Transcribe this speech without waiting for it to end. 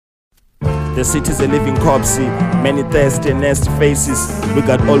The city's a living corpse, many thirsty and nasty faces. We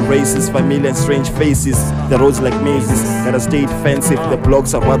got all races, familiar and strange faces. The roads like mazes, gotta stay defensive. The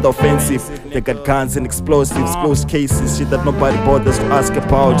blocks are rather offensive. They got guns and explosives, closed cases, shit that nobody bothers to ask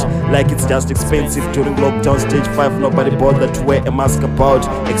about. Like it's just expensive. During lockdown stage 5, nobody bothered to wear a mask about.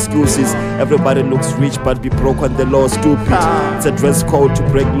 Excuses, everybody looks rich but be broke when the law stupid. It's a dress code to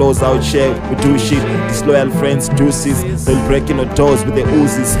break laws out here. We do shit, disloyal friends, deuces. They'll break in your doors with the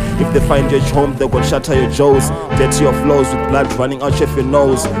oozes. If they find your home, they will shatter your jaws. Dirty your flows with blood running out of your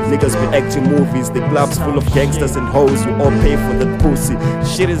nose. Niggas be acting movies, the clubs full of gangsters and hoes. We all pay for that pussy.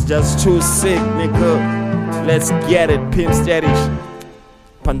 Shit is just too sick, nigga. Let's get it, Pimp Steady.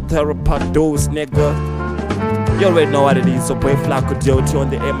 Pantera Pardos, nigga. You already know what it is. So boy Flacco Duty on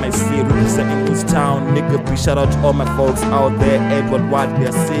the MIC representing this town, nigga. Big shout out to all my folks out there. Edward Wadley,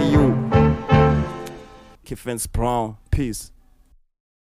 I see you. Kifens Brown, peace.